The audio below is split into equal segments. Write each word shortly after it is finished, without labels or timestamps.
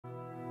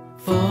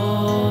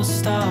Full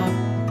stop.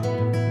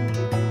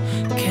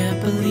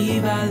 Can't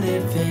believe I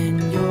live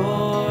in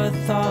your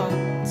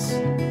thoughts.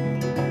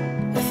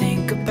 I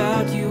think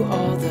about you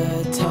all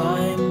the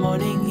time,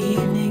 morning,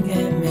 evening,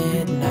 and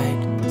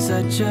midnight.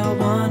 Such a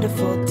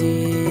wonderful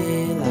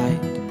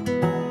delight.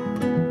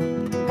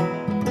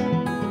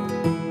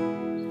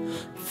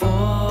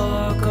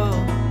 Forgo,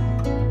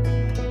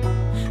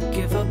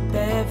 give up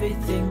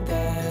everything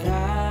that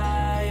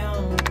I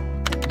own.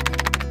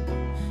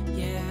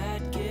 Yeah,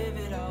 I'd give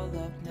it all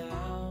up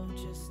now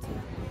just to...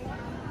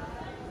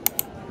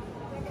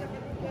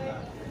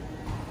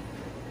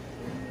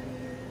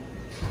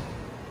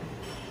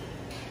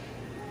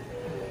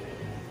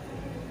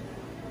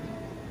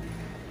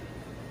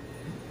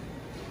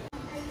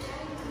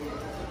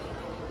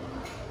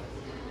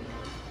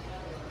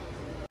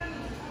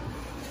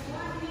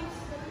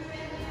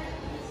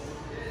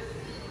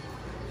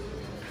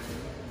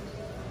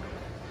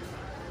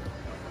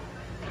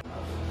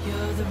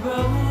 You're the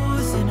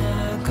rose in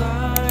a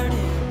garden,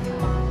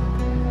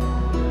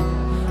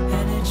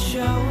 and it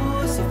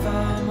shows if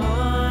I'm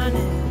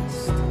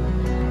honest.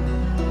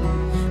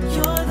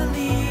 You're the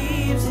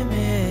leaves in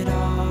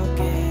mid-August,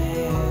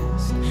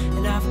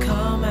 and I've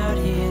come out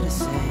here to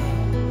say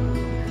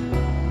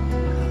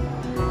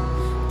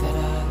that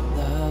I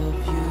love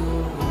you.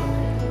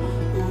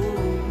 Ooh,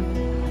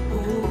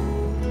 ooh,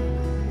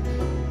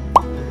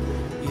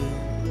 you,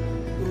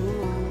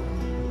 ooh.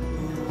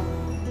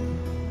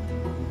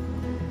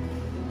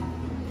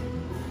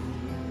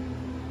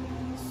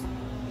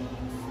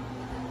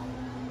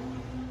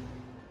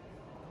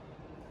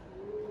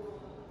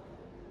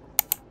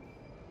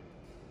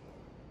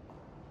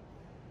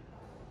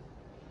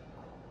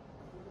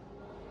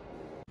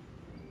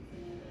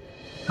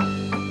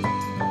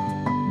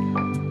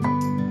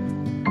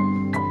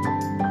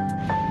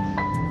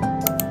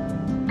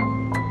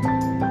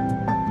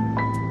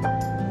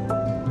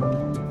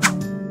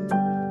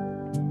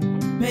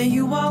 May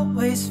you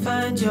always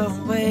find your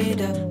way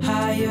to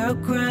higher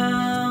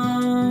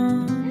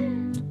ground.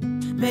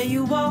 May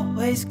you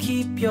always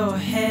keep your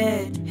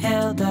head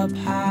held up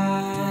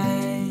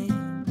high.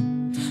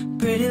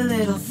 Pretty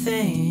little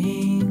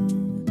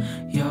thing,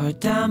 you're a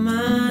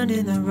diamond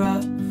in the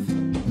rough,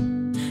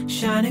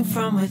 shining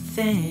from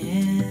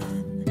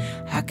within.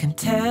 I can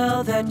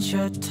tell that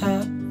you're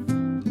tough.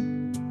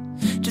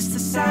 Just the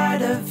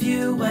sight of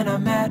you when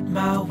I'm at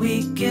my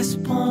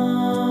weakest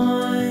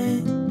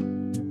point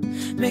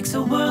makes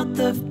a world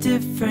of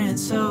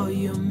difference, oh,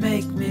 you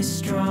make me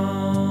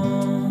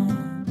strong.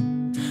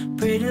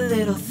 Pretty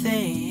little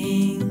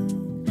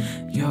thing,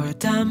 you're a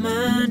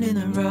diamond in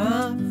the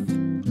rough,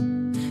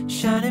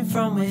 shining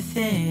from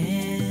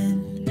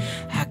within.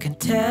 I can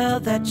tell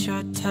that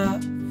you're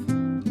tough.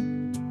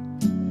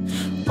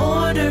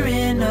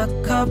 Ordering a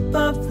cup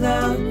of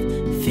love,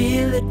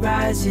 feel it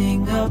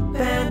rising up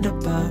and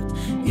above.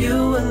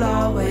 You will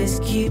always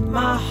keep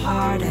my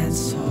heart and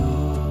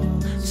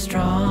soul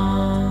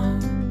strong.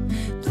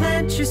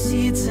 Plant your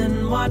seeds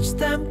and watch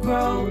them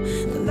grow.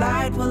 The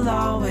light will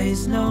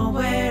always know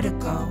where to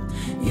go.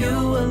 You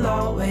will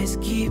always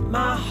keep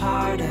my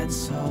heart and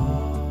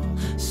soul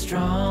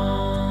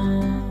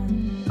strong.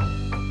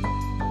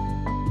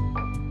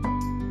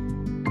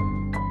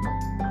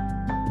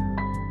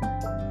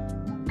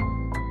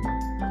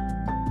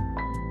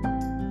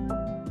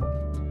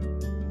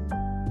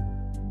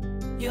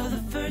 You're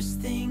the first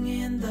thing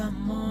in the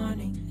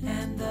morning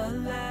and the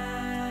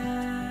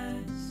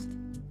last.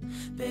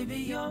 Baby,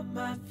 you're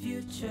my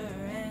future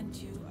and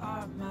you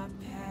are my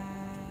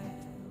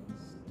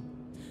past.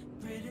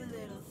 Pretty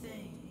little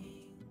thing,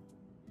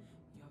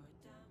 you're a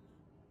diamond.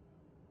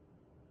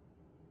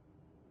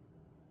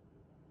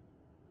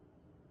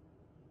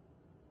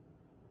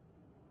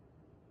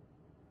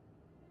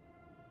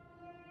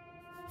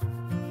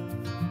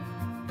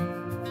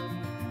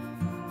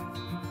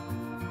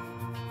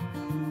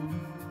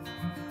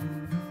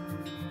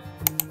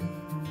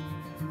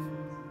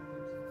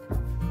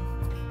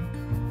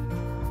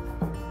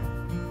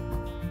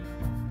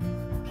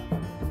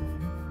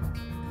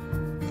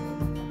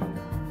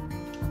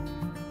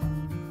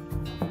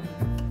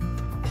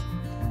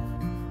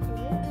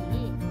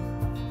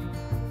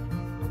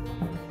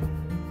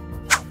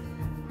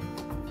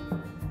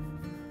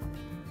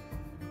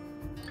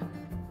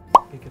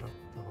 Pick it up,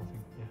 the whole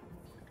thing, yeah.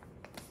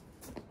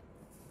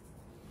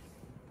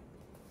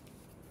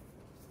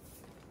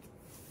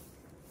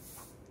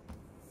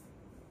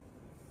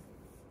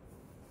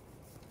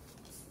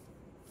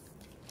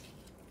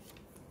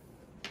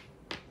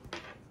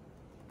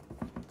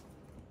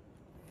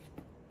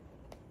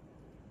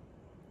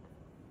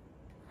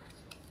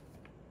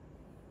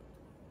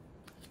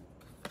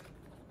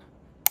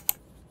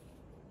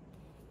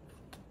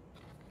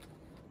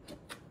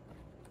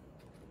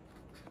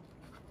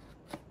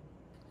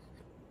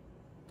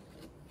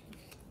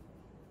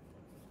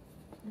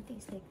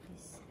 Nothing's like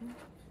this, huh?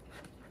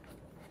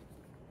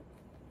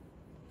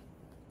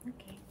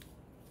 Okay.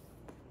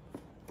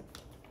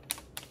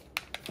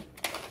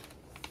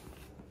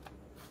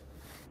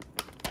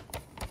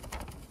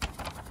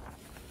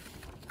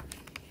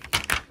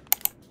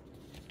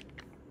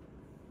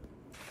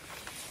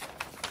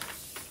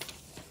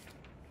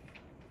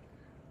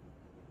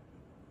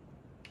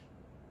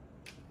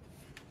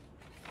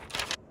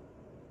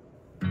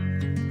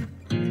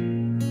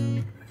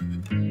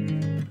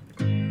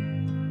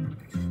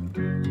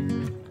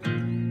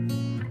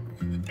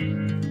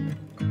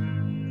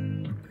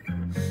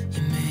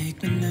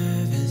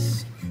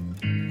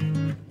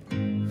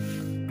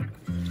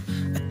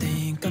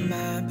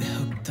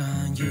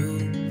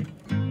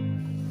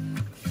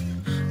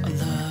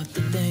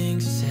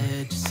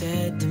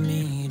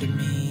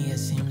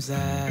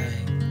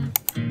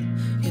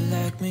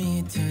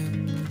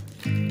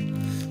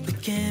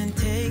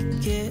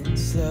 take it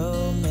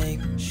slow, make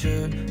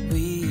sure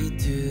we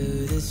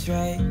do this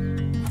right.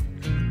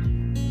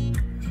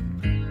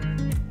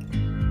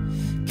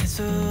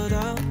 Canceled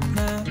all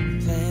my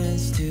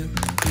plans to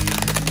be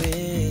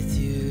with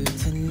you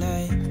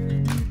tonight.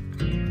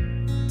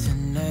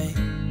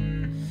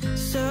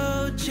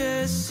 So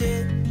just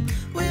sit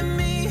with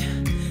me,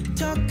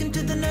 talking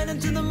to the night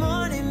until the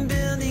morning,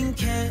 building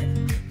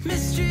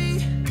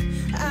chemistry.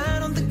 I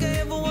don't think I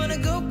ever wanna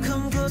go,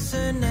 come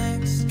closer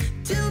next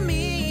to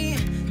me.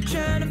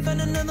 Trying to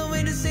find another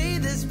way to say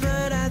this,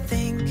 but I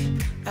think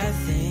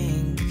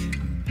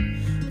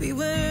we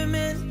were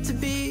meant to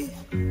be.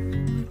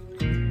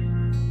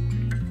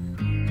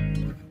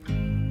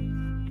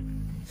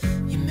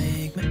 You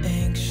make me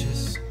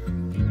anxious.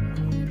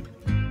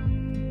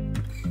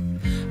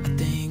 I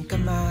think I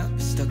might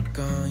be stuck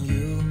on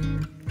you.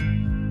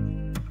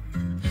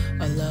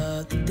 I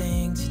love the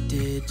things you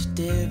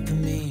did for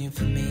me.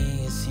 For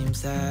me, it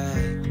seems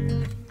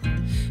like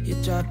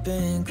you're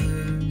dropping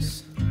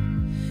clues.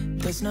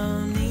 There's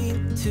no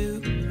need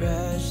to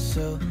rush,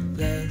 so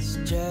let's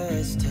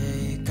just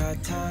take our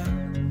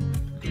time.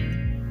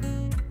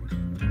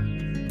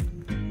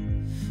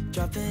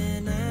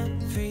 Dropping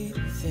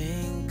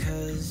everything,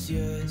 'cause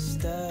you're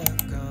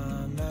stuck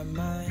on my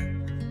mind.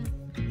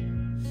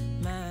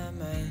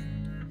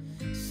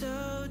 So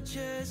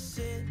just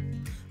sit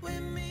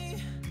with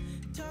me,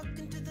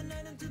 talking to the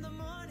night until the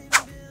morning,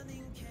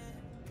 building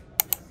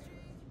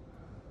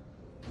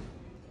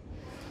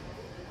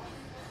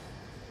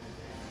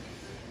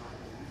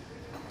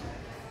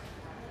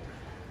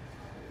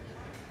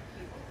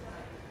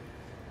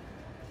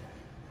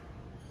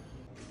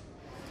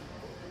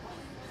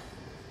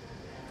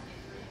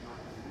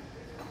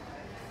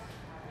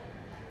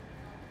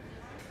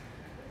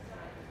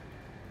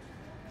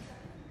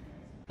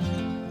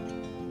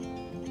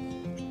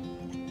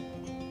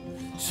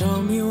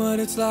Show me what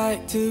it's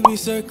like to be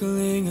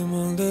circling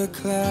among the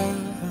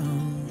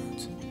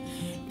clouds.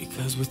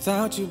 Because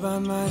without you by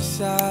my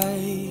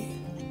side,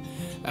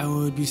 I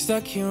would be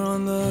stuck here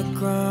on the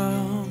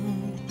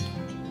ground.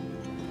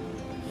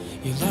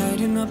 You're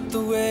lighting up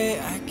the way,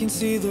 I can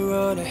see the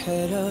road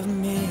ahead of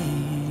me.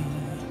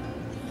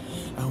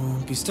 I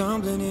won't be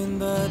stumbling in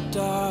the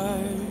dark.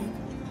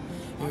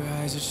 Your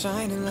eyes are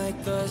shining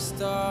like the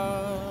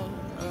stars.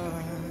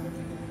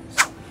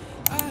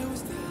 I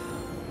was down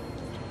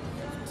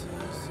until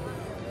you saved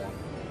me.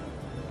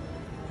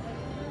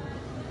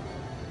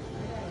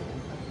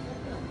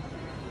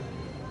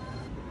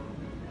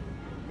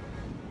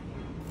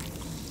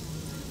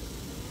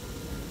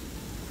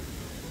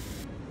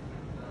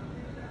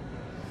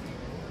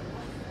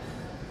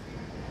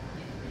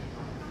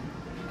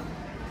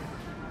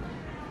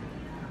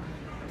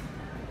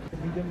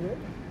 Medium rare?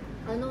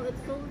 No,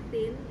 it's so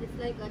thin. It's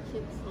like a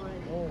chips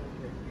already. Oh,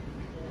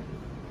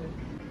 okay.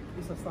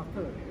 It's a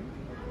starter, right?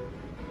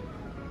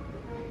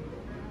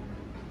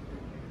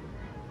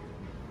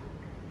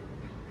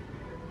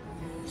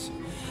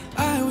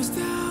 I was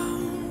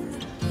down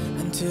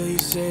until you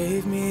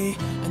saved me,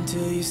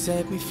 until you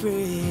set me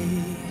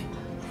free.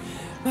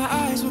 My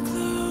eyes were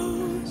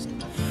closed,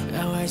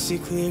 now I see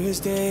clear as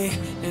day.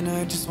 And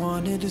I just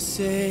wanted to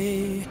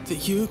say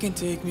that you can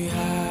take me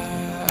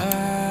high.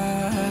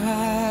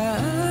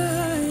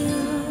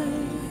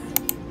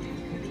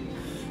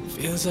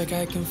 Feels like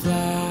I can fly.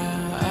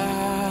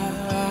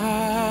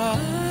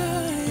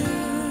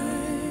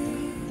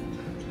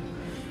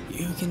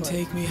 You can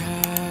take me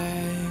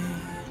high.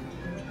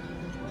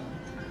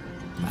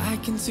 I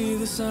can see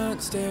the sun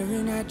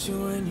staring at you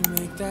when you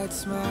make that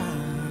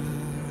smile.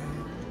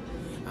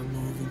 I'm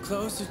moving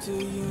closer to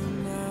you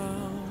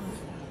now.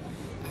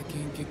 I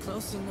can't get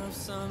close enough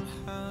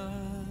somehow.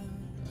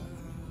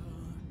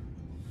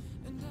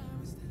 And I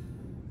was there.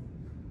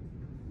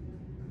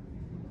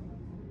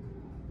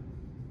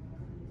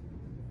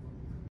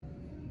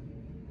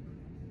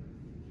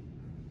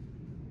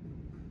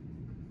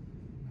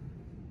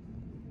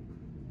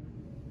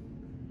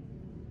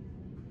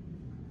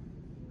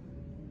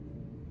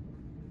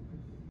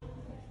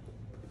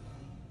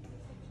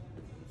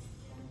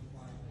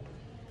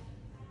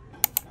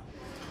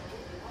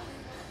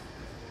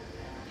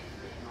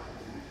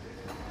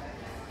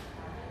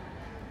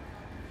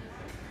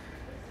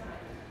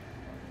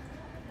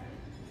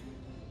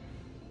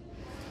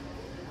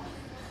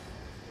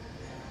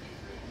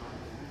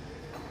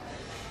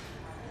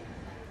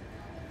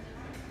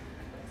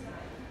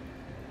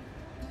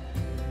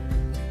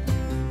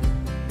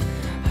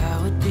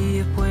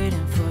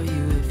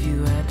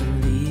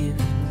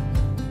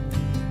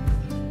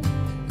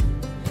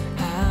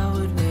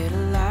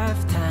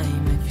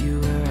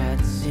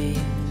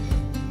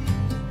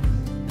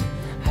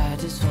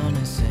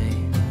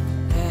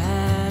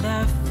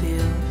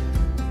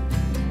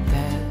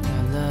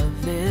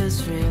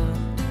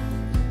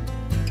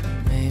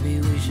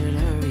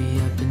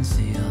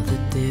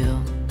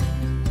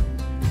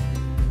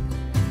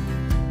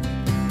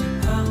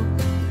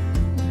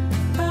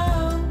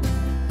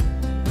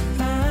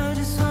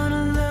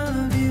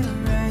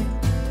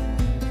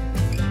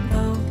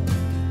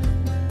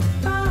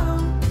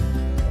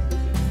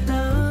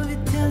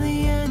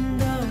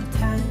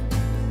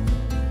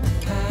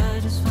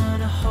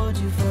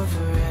 hold you for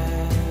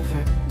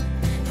forever.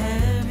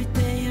 Every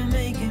day you're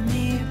making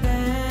me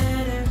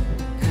better.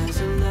 'Cause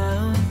a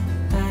love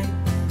like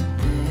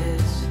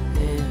this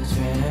is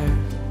rare,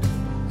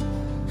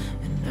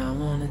 and I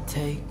wanna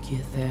take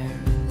you there.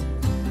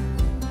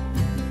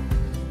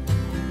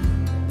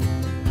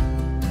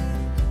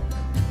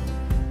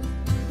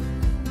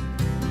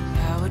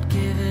 I would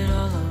give it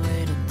all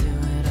away to do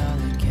it all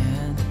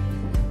again.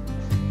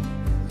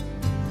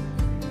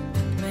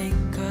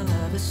 Make our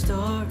love a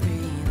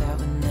story that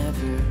would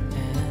never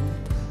end.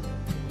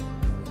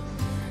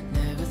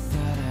 Never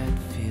thought I'd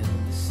feel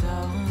so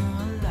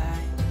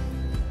alive,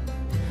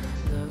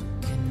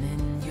 looking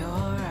in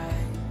your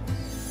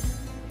eyes.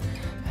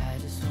 I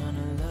just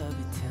wanna love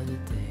you till the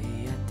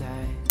day I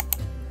die.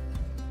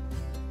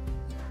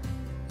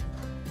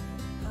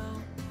 Oh,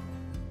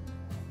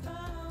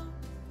 oh,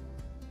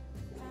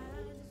 I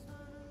just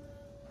wanna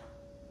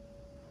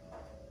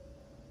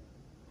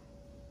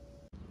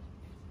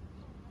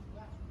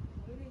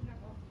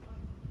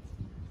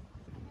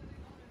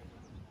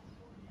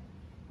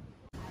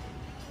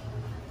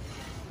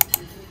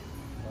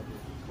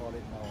Call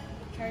it now.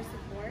 Chair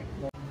support.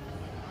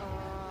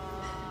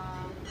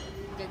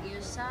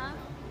 Jagyusa.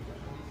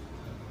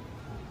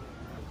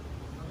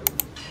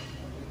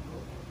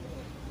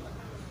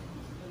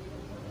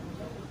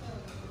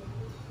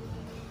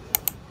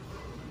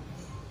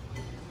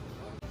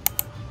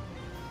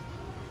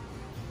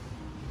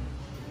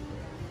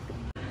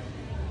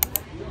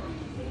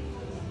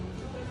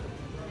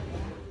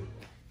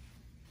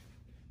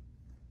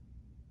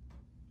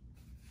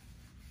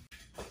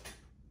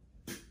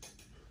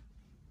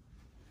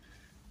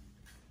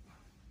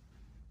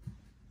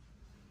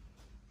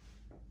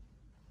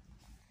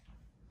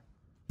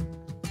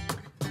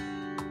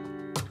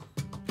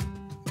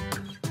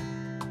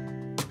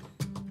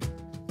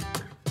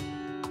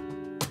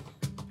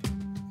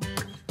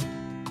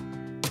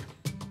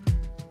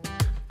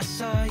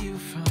 saw you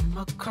from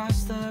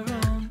across the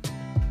room.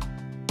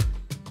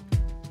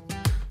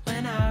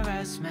 When our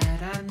eyes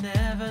met, I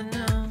never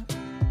knew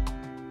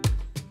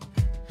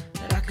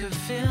that I could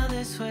feel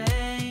this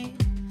way,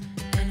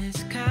 and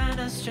it's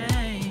kinda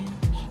strange.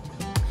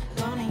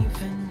 Don't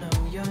even know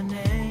your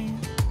name.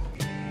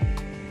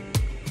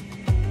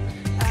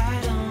 I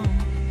don't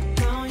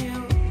know you,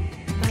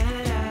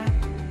 but I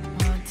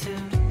want to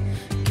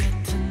get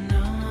to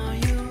know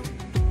you.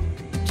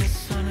 Just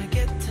wanna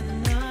get to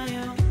know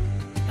you.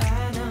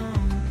 I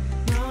don't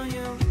know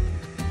you,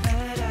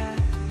 but I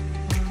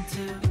want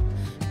to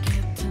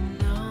get to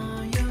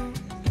know you.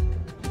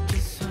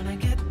 Just wanna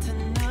get to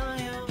know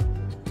you.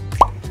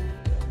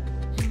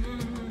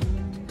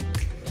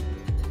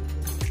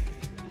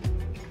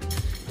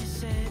 You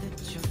say that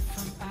you're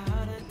from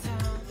out of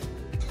town.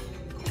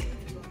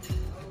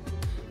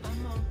 I'm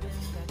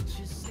hoping that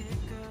you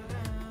stick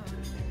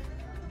around.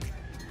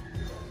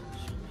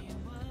 Show me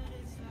what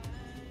it's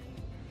like.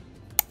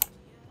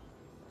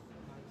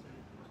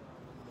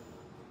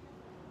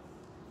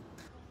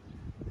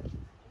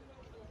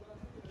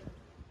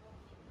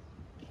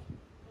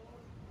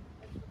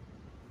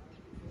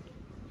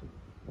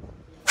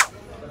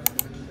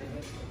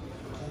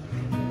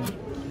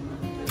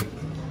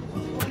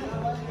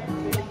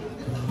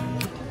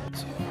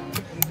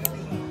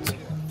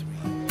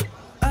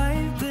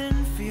 I've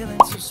been feeling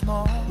so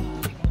small.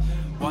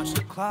 Watch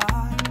the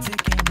clock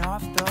ticking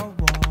off the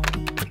wall.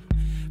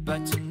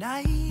 But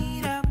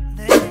tonight I'm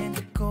letting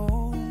it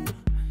go.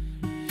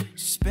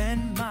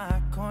 Spend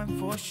my coin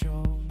for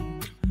sure.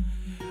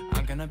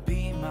 I'm gonna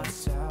be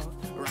myself,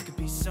 or I could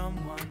be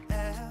someone else.